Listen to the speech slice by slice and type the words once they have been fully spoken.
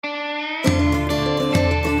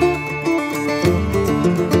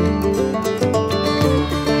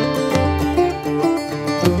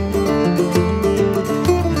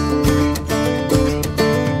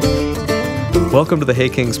Welcome to the Hay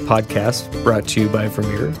Kings podcast, brought to you by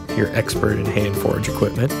Vermeer, your expert in hay and forage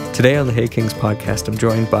equipment. Today on the Hay Kings podcast, I'm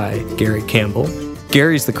joined by Gary Campbell.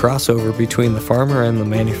 Gary's the crossover between the farmer and the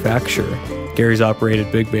manufacturer. Gary's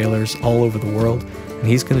operated big balers all over the world, and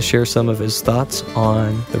he's going to share some of his thoughts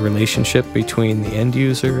on the relationship between the end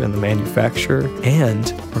user and the manufacturer,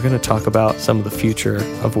 and we're going to talk about some of the future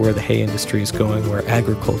of where the hay industry is going, where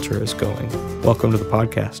agriculture is going. Welcome to the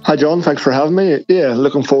podcast. Hi, John. Thanks for having me. Yeah,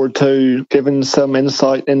 looking forward to giving some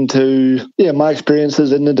insight into my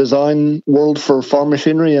experiences in the design world for farm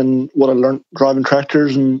machinery and what I learned driving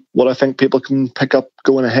tractors and what I think people can pick up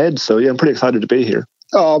going ahead. So, I'm pretty excited to be here.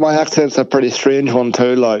 Oh, my accent's a pretty strange one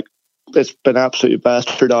too. It's been absolutely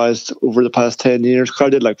bastardized over the past 10 years. I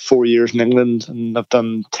did 4 years in England and I've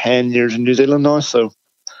done 10 years in New Zealand now. So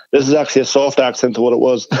this is actually a soft accent to what it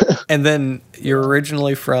was. And then you're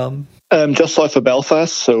originally from? Just south of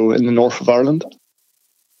Belfast, so in the north of Ireland.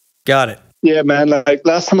 Got it. Yeah, man.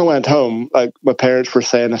 Last time I went home, my parents were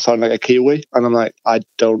saying I sound like a Kiwi, and I'm like, I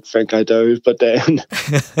don't think I do. But then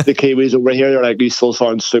the Kiwis over here, they're like, you still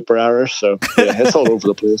sound super Irish. So yeah, it's all over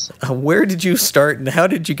the place. Where did you start, and how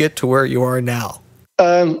did you get to where you are now?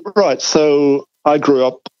 Right. So I grew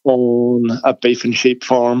up on a beef and sheep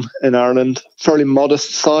farm in Ireland, fairly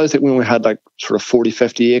modest size. I think we only had sort of 40,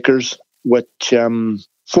 50 acres, which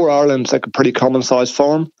for Ireland's a pretty common size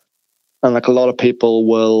farm, and a lot of people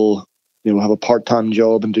will have a part-time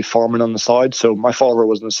job and do farming on the side. So my father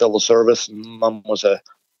was in the civil service and mum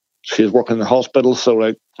she was working in the hospital.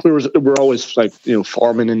 So we were always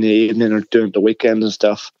farming in the evening or doing it the weekend and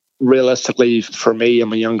stuff. Realistically, for me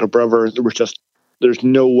and my younger brother, there's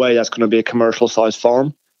no way that's going to be a commercial size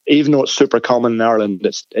farm. Even though it's super common in Ireland,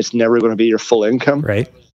 it's never going to be your full income. Right.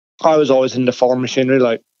 I was always into farm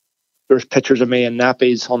machinery. There's pictures of me in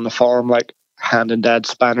nappies on the farm, handing dad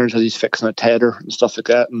spanners as he's fixing a tedder and stuff like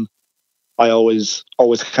that. And I always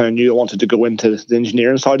kind of knew I wanted to go into the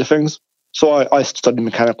engineering side of things. So I studied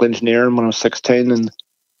mechanical engineering when I was 16, and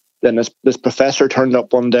then this professor turned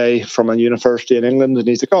up one day from a university in England, and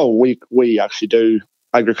he's like, oh, we actually do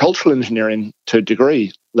agricultural engineering to a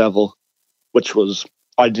degree level, which was,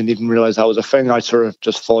 I didn't even realize that was a thing. I sort of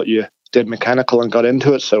just thought you did mechanical and got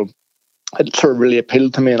into it. So it sort of really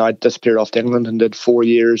appealed to me, and I disappeared off to England and did 4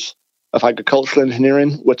 years of agricultural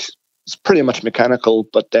engineering, which is pretty much mechanical,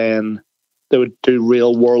 but then they would do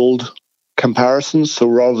real world comparisons. So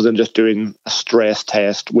rather than just doing a stress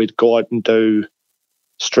test, we'd go out and do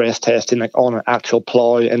stress testing on an actual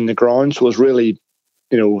plough in the ground. So it was really,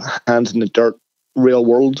 hands in the dirt, real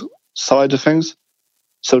world side of things.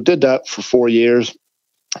 So did that for 4 years,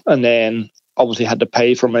 and then obviously had to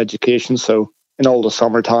pay for my education. So in all the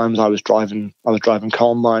summer times, I was driving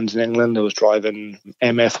combines in England. I was driving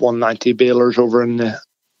MF 190 balers over in the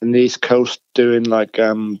East Coast, doing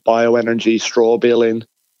bioenergy straw baling.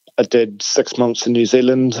 I did 6 months in New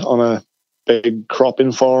Zealand on a big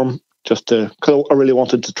cropping farm, because I really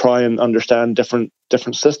wanted to try and understand different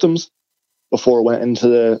systems before I went into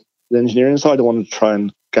the engineering side. I wanted to try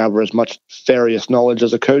and gather as much various knowledge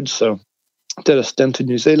as I could. So I did a stint in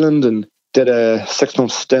New Zealand and did a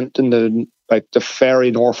 6-month stint in the very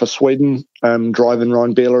north of Sweden, driving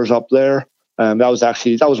around balers up there.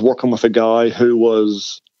 That was working with a guy who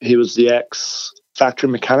was the ex-factory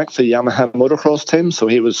mechanic for the Yamaha motocross team, so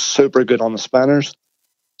he was super good on the spanners.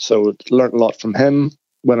 So learned a lot from him.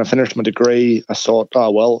 When I finished my degree, I thought,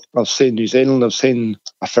 I've seen New Zealand, I've seen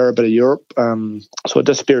a fair bit of Europe. So I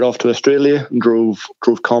disappeared off to Australia and drove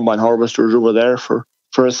combine harvesters over there for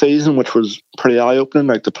a season, which was pretty eye-opening.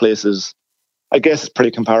 The place is, I guess it's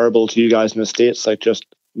pretty comparable to you guys in the States, just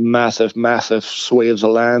massive, massive swathes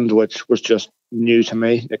of land, which was just new to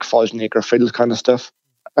me, 1,000-acre fields kind of stuff.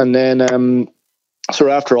 And then, so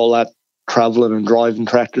after all that traveling and driving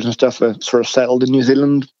tractors and stuff, I sort of settled in New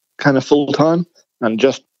Zealand kind of full time. And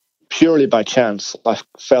just purely by chance, I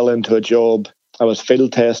fell into a job. I was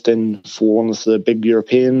field testing for one of the big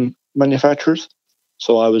European manufacturers.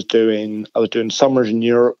 So I was doing summers in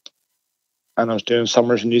Europe, and I was doing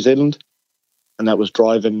summers in New Zealand, and that was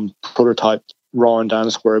driving prototype round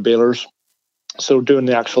and square balers. So doing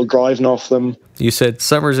the actual driving off them. You said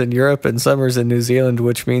summers in Europe and summers in New Zealand,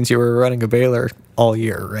 which means you were running a baler all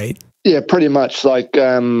year, right? Yeah, pretty much.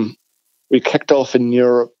 We kicked off in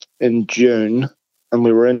Europe in June, and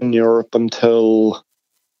we were in Europe until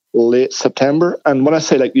late September. And when I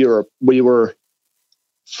say Europe, we were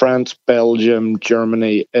France, Belgium,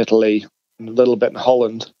 Germany, Italy, and a little bit in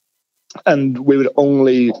Holland. And we would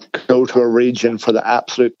only go to a region for the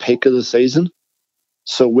absolute peak of the season.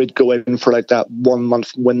 So we'd go in for like that 1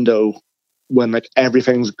 month window when like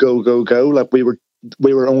everything's go, go, go. Like we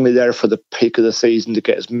were only there for the peak of the season to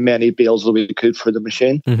get as many bales as we could for the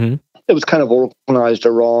machine. Mm-hmm. It was kind of organized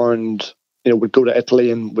around, we'd go to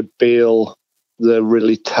Italy and would bale the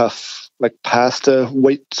really tough like pasta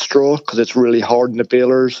wheat straw because it's really hard in the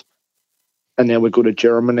balers. And then we'd go to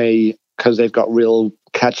Germany because they've got real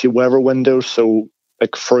catchy weather windows. So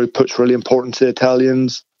like throughput's really important to the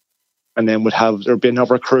Italians. And then there'd be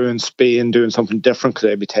another crew in Spain doing something different because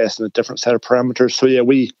they'd be testing a different set of parameters. So yeah,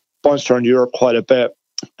 we bounced around Europe quite a bit.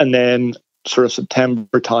 And then sort of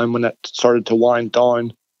September time when it started to wind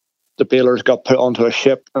down, the balers got put onto a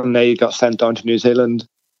ship and they got sent down to New Zealand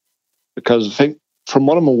because I think, from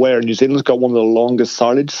what I'm aware, New Zealand's got one of the longest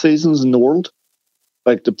silage seasons in the world.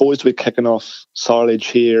 Like the boys will be kicking off silage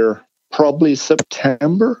here probably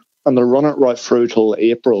September and they'll run it right through till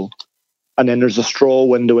April. And then there's a straw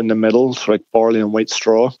window in the middle, so like barley and wheat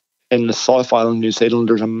straw. In the South Island, New Zealand,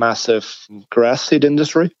 there's a massive grass seed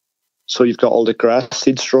industry. So you've got all the grass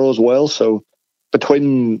seed straw as well. So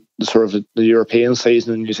between the sort of the European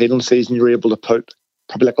season and New Zealand season, you're able to put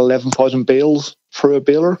probably like 11,000 bales through a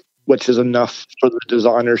baler, which is enough for the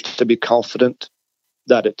designers to be confident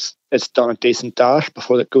that it's done a decent dash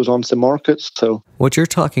before it goes on to the markets. So what you're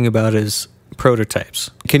talking about is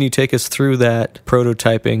prototypes. Can you take us through that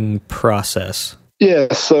prototyping process?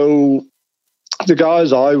 Yeah, so the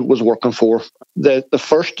guys I was working for, the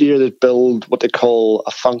first year they build what they call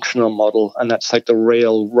a functional model, and that's like the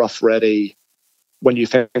real rough ready. When you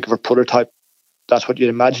think of a prototype, that's what you'd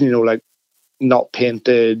imagine, like not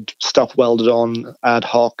painted, stuff welded on ad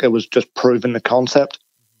hoc. It was just proving the concept.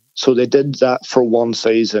 So they did that for one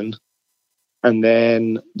season, and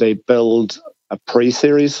then they build a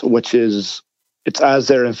pre-series, which is, it's as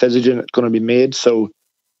they're envisaging it's going to be made. So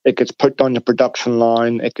it gets put down the production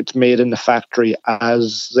line, it gets made in the factory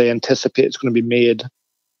as they anticipate it's going to be made.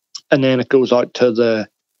 And then it goes out to the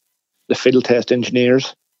field test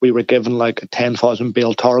engineers. We were given like a 10,000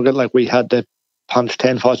 bale target. Like we had to punch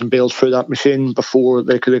 10,000 bales through that machine before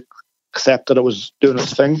they could accept that it was doing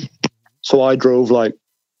its thing. So I drove I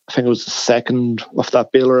think it was the second of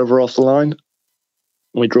that baler ever off the line.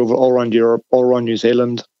 We drove it all around Europe, all around New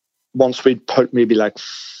Zealand. Once we'd put maybe like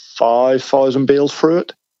 5,000 bales through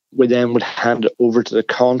it, we then would hand it over to the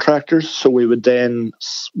contractors. So we would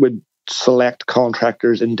select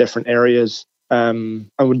contractors in different areas and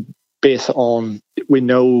would base it on, we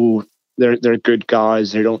know they're good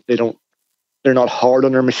guys. They're not hard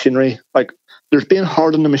on their machinery. Like there's being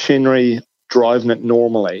hard on the machinery, driving it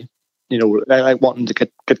normally. They like wanting to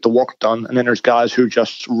get the work done. And then there's guys who are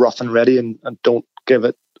just rough and ready and don't give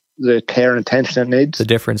it the care and attention it needs. The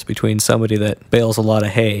difference between somebody that bales a lot of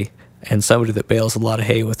hay and somebody that bales a lot of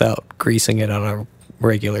hay without greasing it on a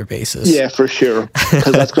regular basis. Yeah, for sure.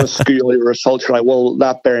 Because that's going to skew your results. You're like, well,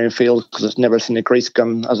 that bearing failed because it's never seen a grease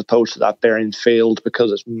gun, as opposed to that bearing failed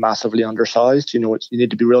because it's massively undersized. You need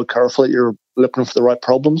to be real careful that you're looking for the right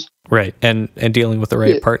problems. Right, and dealing with the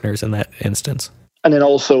right partners in that instance. And then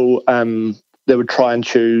also, they would try and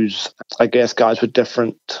choose, I guess, guys with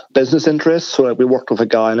different business interests. So we worked with a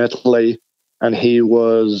guy in Italy, and he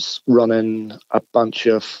was running a bunch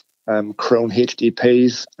of Krone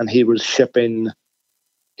HDPs, and he was shipping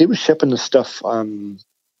the stuff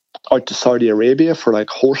out to Saudi Arabia for like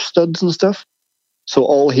horse studs and stuff. So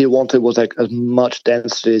all he wanted was like as much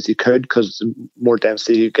density as he could, because the more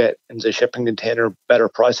density you get in the shipping container, better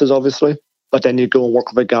prices, obviously. But then you go and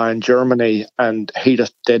work with a guy in Germany, and he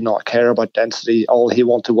just did not care about density. All he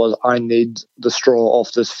wanted was, I need the straw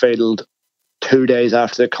off this field 2 days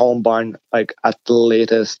after the combine, like at the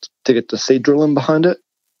latest, to get the seed drilling behind it.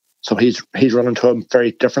 So he's running to a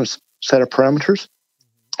very different set of parameters.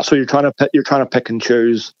 So you're trying to pick and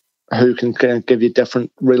choose who can give you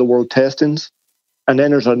different real world testings. And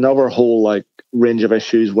then there's another whole like range of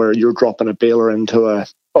issues where you're dropping a baler into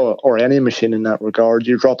or any machine in that regard.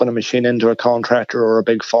 You're dropping a machine into a contractor or a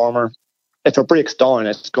big farmer. If it breaks down,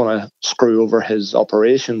 it's going to screw over his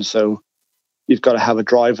operation. So you've got to have a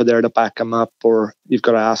driver there to back him up, or you've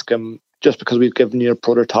got to ask him, just because we've given you a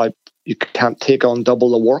prototype, you can't take on double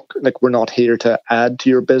the work. Like, we're not here to add to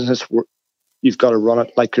your business. You've got to run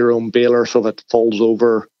it like your own baler, so if it falls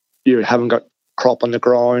over, you haven't got crop on the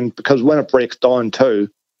ground. Because when it breaks down too,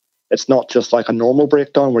 it's not just like a normal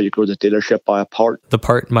breakdown where you go to the dealership, buy a part. The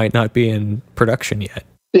part might not be in production yet.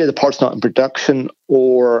 Yeah, the part's not in production,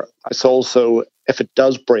 or it's also, if it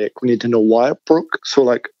does break, we need to know why it broke. So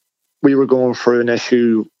like, we were going through an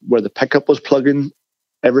issue where the pickup was plugging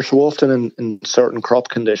ever so often in certain crop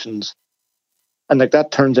conditions. And like,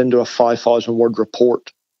 that turns into a 5,000 word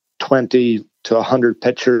report, 20 to 100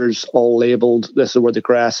 pictures, all labeled. This is where the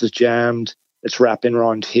grass is jammed. It's wrapping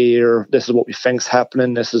around here. This is what we think's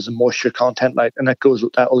happening. This is the moisture content. And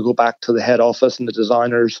that will go back to the head office and the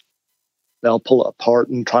designers. They'll pull it apart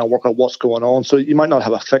and try and work out what's going on. So you might not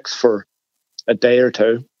have a fix for a day or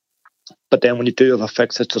two, but then when you do have a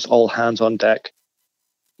fix, it's just all hands on deck.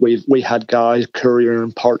 We had guys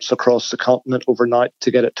couriering parts across the continent overnight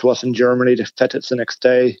to get it to us in Germany to fit it the next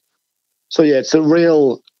day. So yeah, it's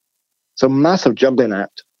a massive juggling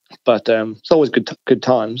act, but it's always good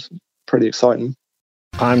times. Pretty exciting.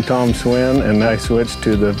 I'm Tom Swin, and I switched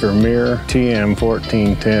to the Vermeer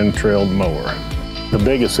TM1410 trailed mower. The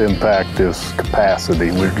biggest impact is capacity.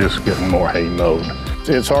 We're just getting more hay mowed.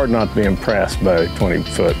 It's hard not to be impressed by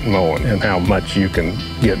 20-foot mowing and how much you can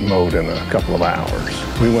get mowed in a couple of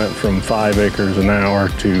hours. We went from 5 acres an hour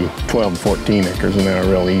to 12, 14 acres an hour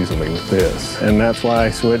real easily with this. And that's why I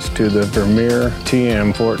switched to the Vermeer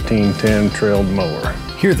TM1410 trailed mower.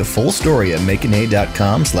 Hear the full story at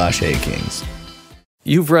makinhay.com/haykings.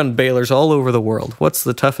 You've run balers all over the world. What's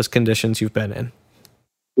the toughest conditions you've been in?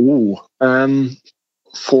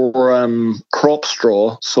 For crop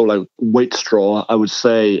straw, so like wheat straw, I would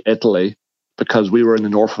say Italy, because we were in the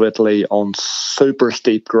north of Italy on super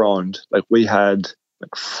steep ground. Like we had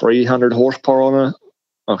like 300 horsepower on it.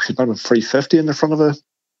 Actually, about 350 in the front of a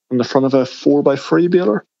 4x3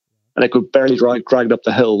 baler, and it could barely drag up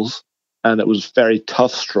the hills, and it was very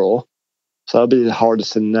tough straw. So that'd be the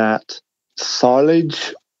hardest in that.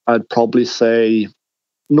 Silage, I'd probably say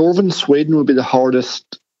northern Sweden would be the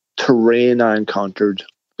hardest terrain I encountered,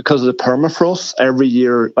 because of the permafrost. Every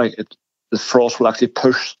year, the frost will actually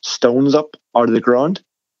push stones up out of the ground.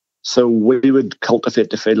 So we would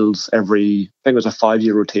cultivate the fields I think it was a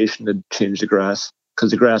 5-year rotation to change the grass,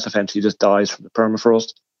 because the grass eventually just dies from the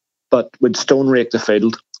permafrost. But we'd stone rake the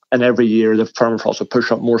field, and every year the permafrost would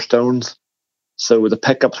push up more stones. So the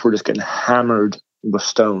pickups were just getting hammered with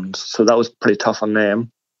stones. So that was pretty tough on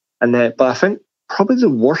them. But I think probably the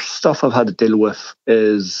worst stuff I've had to deal with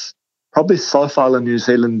is probably South Island, New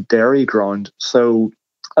Zealand dairy ground. So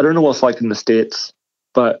I don't know what it's like in the States,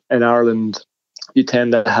 but in Ireland, you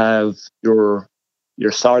tend to have your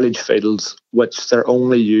silage fields, which they're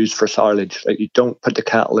only used for silage. Like you don't put the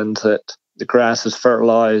cattle into it. The grass is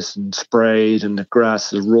fertilized and sprayed, and the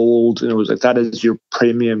grass is rolled. That is your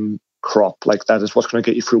premium crop. Like that is what's going to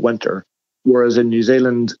get you through winter. Whereas in New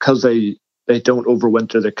Zealand, because they don't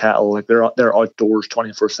overwinter the cattle, like they're outdoors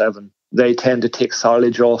 24/7. They tend to take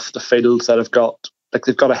silage off the fields that have got, like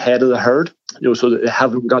they've got ahead of the herd, so that they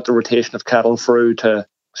haven't got the rotation of cattle through to,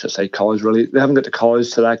 I should say cows really, they haven't got the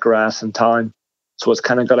cows to that grass in time. So it's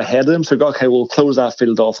kind of got ahead of them. So okay, we'll close that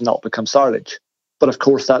field off and that'll become silage. But of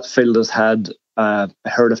course that field has had a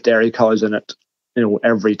herd of dairy cows in it,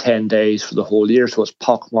 every 10 days for the whole year. So it's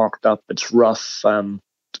pockmarked up, it's rough.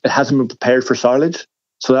 It hasn't been prepared for silage.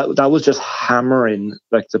 So that was just hammering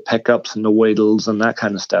like the pickups and the wheedles and that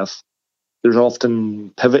kind of stuff. There's often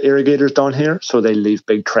pivot irrigators down here, so they leave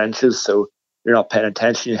big trenches. So you're not paying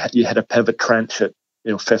attention. You hit a pivot trench at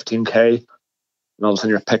 15k, and all of a sudden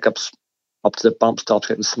your pickups up to the bump stops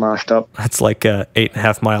getting smashed up. That's like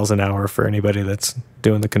 8.5 miles an hour for anybody that's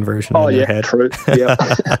doing the conversion in their head. True. Yeah.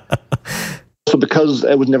 So because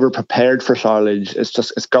it was never prepared for silage,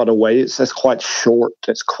 it's got away. It's quite short.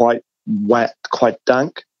 It's quite wet, quite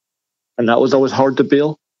dank, and that was always hard to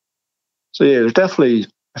bale. So yeah, there's definitely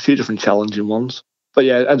a few different challenging ones. But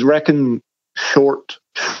yeah, I'd reckon short,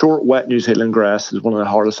 wet New Zealand grass is one of the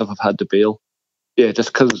hardest stuff I've had to bale. Yeah,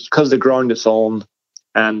 just because the ground it's on,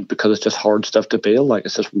 and because it's just hard stuff to bale. Like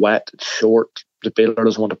it's just wet, it's short. The baler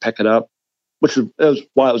doesn't want to pick it up, which is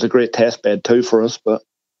why it was a great test bed too for us. But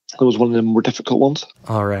it was one of the more difficult ones.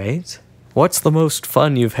 All right. What's the most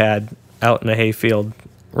fun you've had out in a hayfield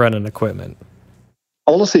running equipment?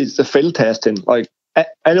 Honestly, it's the field testing. Like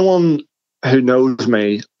anyone who knows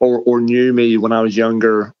me or knew me when I was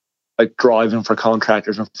younger, like driving for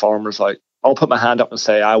contractors and farmers, like I'll put my hand up and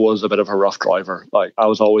say I was a bit of a rough driver. Like I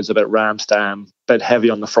was always a bit ram-stam, a bit heavy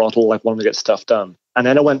on the throttle, like wanting to get stuff done. And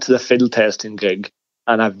then I went to the field testing gig,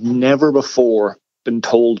 and I've never before been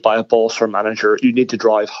told by a boss or manager, you need to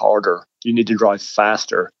drive harder, you need to drive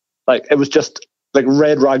faster. Like it was just like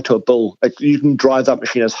red rag to a bull. Like you can drive that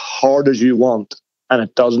machine as hard as you want, and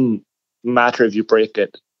it doesn't matter if you break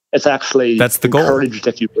it. It's actually that's the goal. Encouraged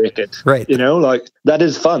if you break it. Right. Like that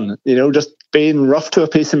is fun. Just being rough to a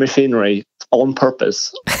piece of machinery on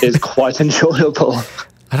purpose is quite enjoyable.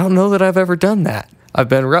 I don't know that I've ever done that. I've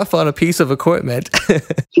been rough on a piece of equipment.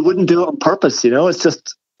 You wouldn't do it on purpose,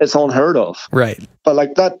 it's unheard of. Right. But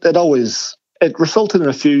like that, it resulted in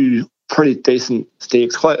a few pretty decent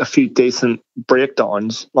stakes, quite a few decent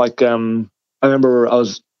breakdowns. Like I remember I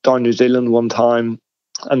was down in New Zealand one time,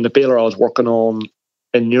 and the baler I was working on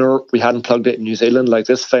in Europe, we hadn't plugged it in New Zealand. Like,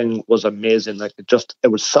 this thing was amazing. Like, it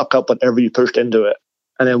would suck up whatever you pushed into it.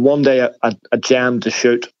 And then one day I jammed the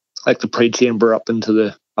chute, like the pre-chamber up and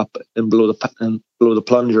below the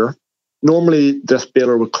plunger. Normally this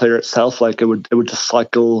baler would clear itself. Like, it would just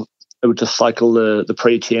cycle the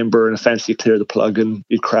pre-chamber and eventually clear the plug, and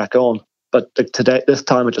you'd crack on. But like this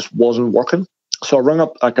time it just wasn't working. So I rung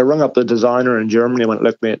up the designer in Germany and went,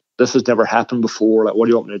 look, mate, this has never happened before. Like, what do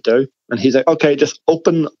you want me to do? And he's like, okay, just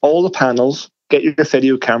open all the panels, get your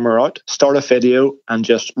video camera out, start a video, and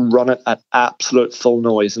just run it at absolute full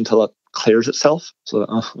noise until it clears itself. So,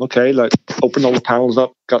 okay, like, open all the panels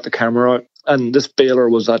up, got the camera out. And this baler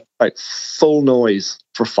was at like full noise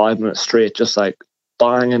for 5 minutes straight, just like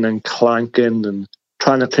banging and clanking and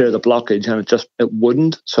trying to clear the blockage, and it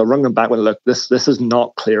wouldn't. So I rung him back with, look, this is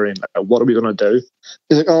not clearing. Like, what are we going to do?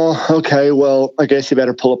 He's like, oh, okay, well, I guess you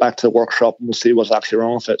better pull it back to the workshop and we'll see what's actually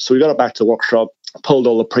wrong with it. So we got it back to the workshop, pulled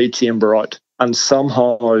all the pre-chamber out, and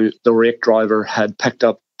somehow the rake driver had picked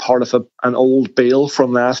up part of an old bale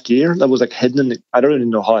from last year that was like hidden in I don't even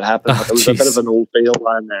know how it happened, but there was a bit of an old bale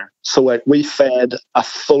lying there. So like, we fed a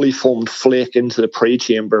fully formed flake into the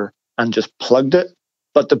pre-chamber and just plugged it.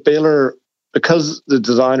 But the baler, because the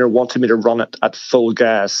designer wanted me to run it at full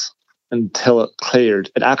gas until it cleared,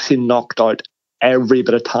 it actually knocked out every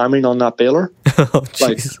bit of timing on that baler. Oh,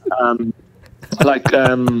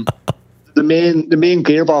 the main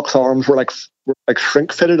gearbox arms were like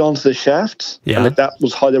shrink fitted onto the shafts. Yeah. And like, that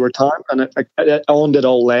was how they were timed. And it owned it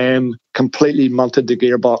all completely mounted the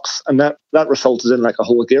gearbox, and that resulted in like a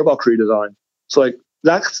whole gearbox redesign. So like,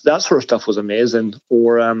 that sort of stuff was amazing.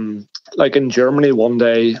 Or like in Germany one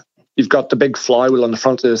day, you've got the big flywheel on the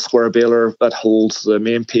front of the square baler that holds the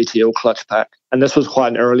main PTO clutch pack. And this was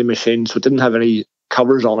quite an early machine, so it didn't have any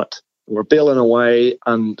covers on it. We're baling away,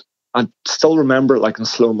 and I still remember it like in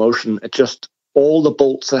slow motion. It just, all the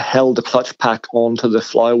bolts that held the clutch pack onto the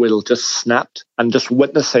flywheel just snapped, and just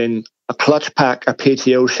witnessing a clutch pack, a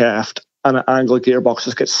PTO shaft, and an angled gearbox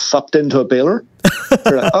just get sucked into a baler.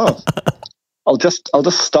 You're like, oh, I'll just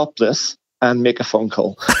stop this and make a phone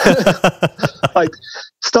call. Like,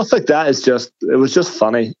 stuff like that it was just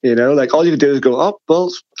funny, you know? Like, all you could do is go, oh, well,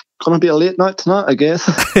 it's going to be a late night tonight, I guess.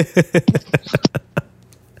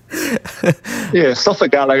 Yeah, stuff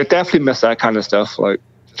like that. Like, I definitely miss that kind of stuff, like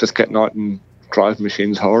just getting out and driving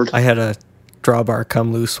machines hard. I had a drawbar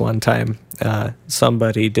come loose one time.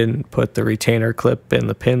 Somebody didn't put the retainer clip in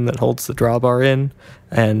the pin that holds the drawbar in,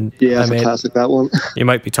 and yeah, it's a classic, that one. You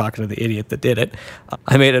might be talking to the idiot that did it.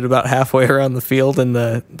 I made it about halfway around the field, and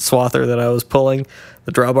the swather that I was pulling,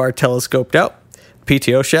 the drawbar telescoped out,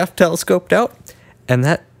 PTO shaft telescoped out, and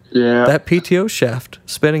that PTO shaft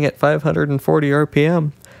spinning at 540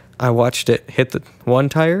 RPM. I watched it hit the one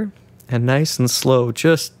tire, and nice and slow,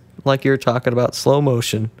 just like you're talking about, slow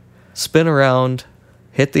motion, spin around,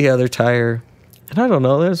 hit the other tire. And I don't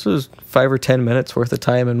know, this was 5 or 10 minutes worth of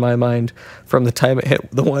time in my mind from the time it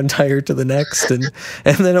hit the one tire to the next. And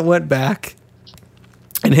then it went back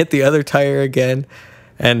and hit the other tire again.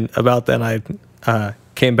 And about then I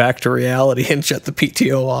came back to reality and shut the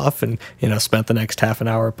PTO off, and, spent the next half an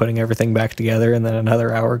hour putting everything back together, and then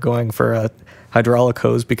another hour going for a hydraulic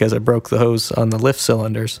hose because I broke the hose on the lift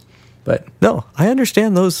cylinders. But no, I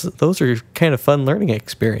understand those are kind of fun learning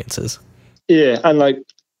experiences. Yeah, and like,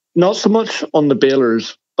 not so much on the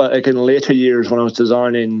balers, but like in later years when I was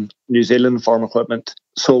designing New Zealand farm equipment.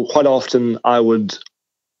 So quite often I would,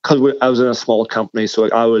 because I was in a small company, so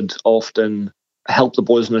I would often help the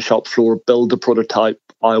boys on the shop floor build the prototype.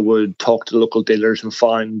 I would talk to the local dealers and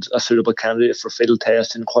find a suitable candidate for field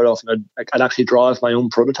testing. Quite often I'd actually drive my own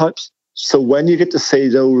prototypes. So when you get to see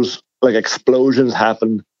those like explosions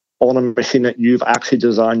happen on a machine that you've actually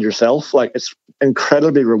designed yourself, like, it's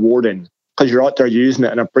incredibly rewarding, because you're out there using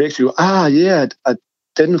it and it breaks. You go, yeah, I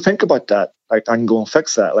didn't think about that. Like, I can go and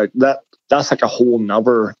fix that. Like, that's like a whole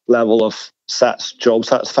nother level of job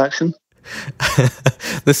satisfaction.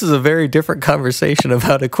 This is a very different conversation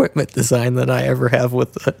about equipment design than I ever have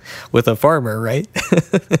with a farmer, right?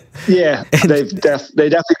 Yeah, they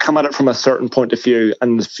definitely come at it from a certain point of view,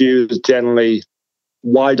 and the view is generally,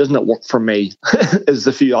 why doesn't it work for me? Is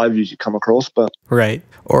the view I've usually come across. But right,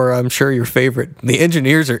 or I'm sure your favorite, the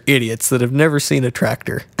engineers are idiots that have never seen a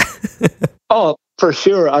tractor. Oh, for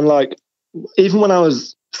sure. And like, even when I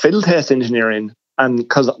was field test engineering, and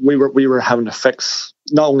because we were having to fix,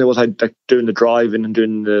 not only was I like doing the driving and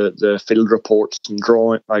doing the field reports and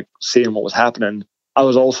drawing, like seeing what was happening, I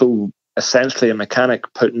was also essentially a mechanic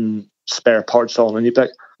putting spare parts on. And you'd be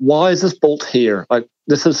like, why is this bolt here? Like,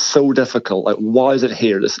 this is so difficult. Like, why is it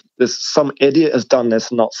here? This some idiot has done this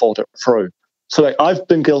and not thought it through. So like, I've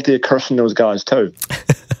been guilty of cursing those guys too.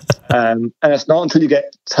 And it's not until you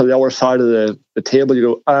get to the other side of the table,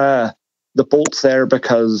 you go, the bolt's there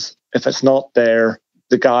because if it's not there,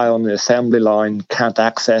 the guy on the assembly line can't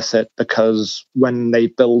access it because when they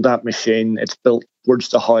build that machine, it's built towards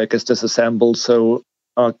to how it gets disassembled. So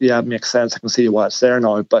yeah, it makes sense. I can see why it's there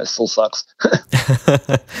now, but it still sucks.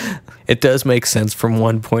 It does make sense from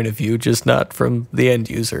one point of view, just not from the end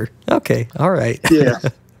user. Okay, all right. Yeah.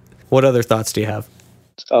 What other thoughts do you have?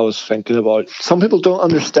 I was thinking about, some people don't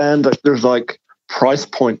understand that there's like price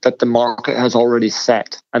point that the market has already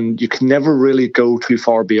set, and you can never really go too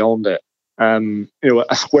far beyond it.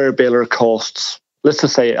 A square baler costs, let's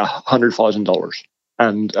just say $100,000,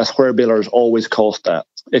 and a square baler has always cost that.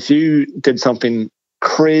 If you did something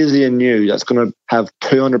crazy and new that's going to have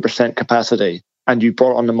 200% capacity and you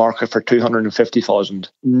brought it on the market for $250,000,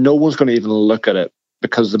 no one's going to even look at it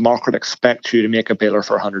because the market expects you to make a baler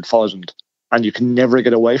for $100,000, and you can never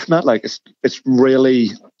get away from that. Like, it's really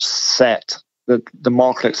set that the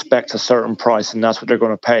market expects a certain price and that's what they're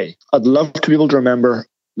going to pay. I'd love to be able to remember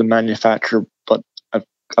the manufacturer, but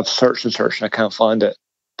I've searched and I can't find it.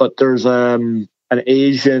 But there's an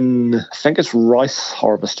Asian, I think it's rice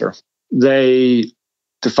harvester. They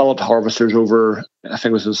developed harvesters over, I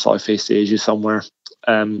think it was in Southeast Asia somewhere.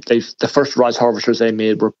 The first rice harvesters they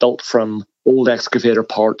made were built from old excavator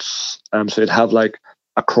parts. So they'd have like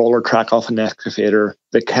a crawler track off an excavator.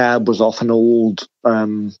 The cab was off an old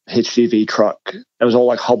HGV truck. It was all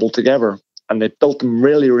like hobbled together. And they built them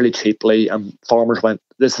really, really cheaply. And farmers went,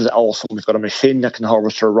 this is awesome. We've got a machine that can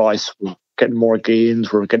harvest our rice. We're getting more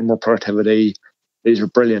gains. We're getting more productivity. These are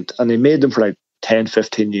brilliant. And they made them for like 10,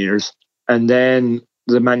 15 years. And then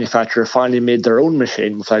the manufacturer finally made their own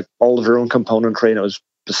machine with like all of their own componentry, and it was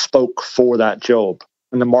bespoke for that job.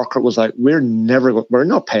 And the market was like, we're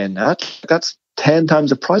not paying that. That's 10 times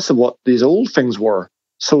the price of what these old things were.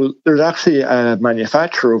 So there's actually a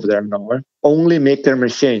manufacturer over there now only make their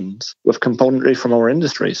machines with componentry from our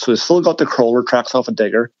industry. So they've still got the crawler tracks off a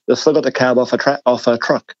digger. They've still got the cab off a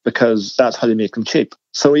truck because that's how they make them cheap.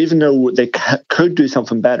 So even though they could do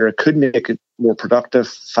something better, it could make it more productive,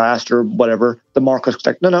 faster, whatever, the market's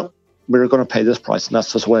like, no, we're going to pay this price, and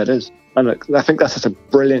that's just the way it is. And I think that's just a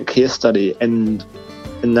brilliant case study in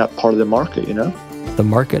that part of the market, you know? The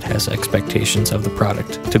market has expectations of the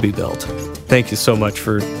product to be built. Thank you so much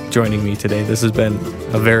for joining me today. This has been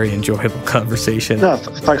a very enjoyable conversation. No,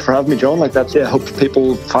 thanks for having me, John. I hope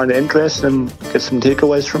people find it interesting and get some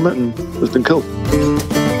takeaways from it, and it's been cool.